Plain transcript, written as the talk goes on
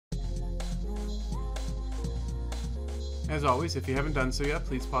As always, if you haven't done so yet,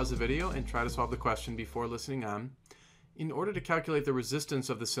 please pause the video and try to solve the question before listening on. In order to calculate the resistance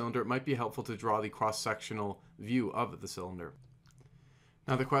of the cylinder, it might be helpful to draw the cross-sectional view of the cylinder.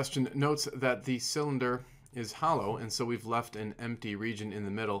 Now the question notes that the cylinder is hollow, and so we've left an empty region in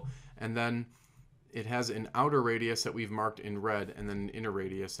the middle, and then it has an outer radius that we've marked in red and then an inner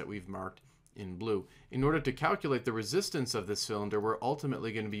radius that we've marked in blue. In order to calculate the resistance of this cylinder, we're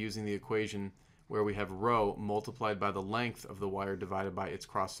ultimately going to be using the equation where we have rho multiplied by the length of the wire divided by its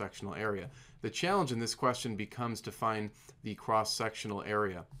cross-sectional area. The challenge in this question becomes to find the cross-sectional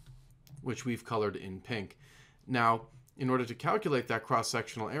area, which we've colored in pink. Now, in order to calculate that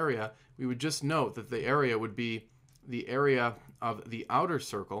cross-sectional area, we would just note that the area would be the area of the outer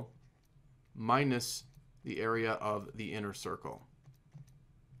circle minus the area of the inner circle.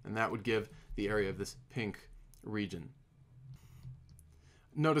 And that would give the area of this pink region.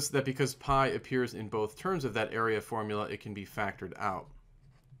 Notice that because pi appears in both terms of that area formula, it can be factored out.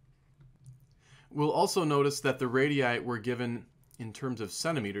 We'll also notice that the radii were given in terms of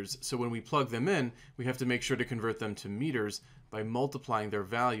centimeters, so when we plug them in, we have to make sure to convert them to meters by multiplying their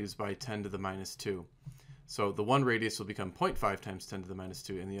values by 10 to the minus 2. So the one radius will become 0.5 times 10 to the minus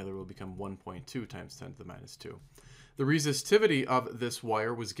 2, and the other will become 1.2 times 10 to the minus 2. The resistivity of this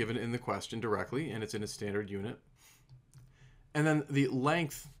wire was given in the question directly, and it's in a standard unit. And then the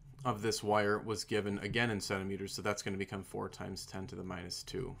length of this wire was given again in centimeters, so that's going to become 4 times 10 to the minus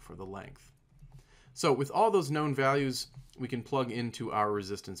 2 for the length. So with all those known values, we can plug into our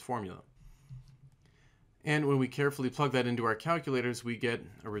resistance formula. And when we carefully plug that into our calculators, we get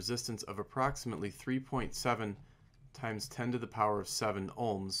a resistance of approximately 3.7 times 10 to the power of 7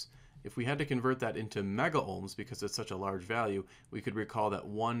 ohms. If we had to convert that into mega ohms, because it's such a large value, we could recall that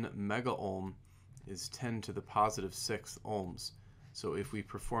 1 mega ohm is 10 to the positive 6 ohms. So if we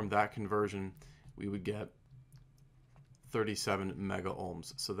perform that conversion, we would get 37 mega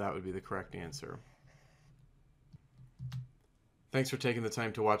ohms. So that would be the correct answer. Thanks for taking the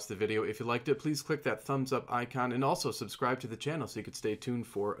time to watch the video. If you liked it, please click that thumbs up icon and also subscribe to the channel so you could stay tuned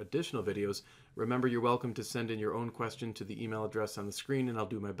for additional videos. Remember, you're welcome to send in your own question to the email address on the screen, and I'll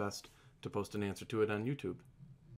do my best to post an answer to it on YouTube.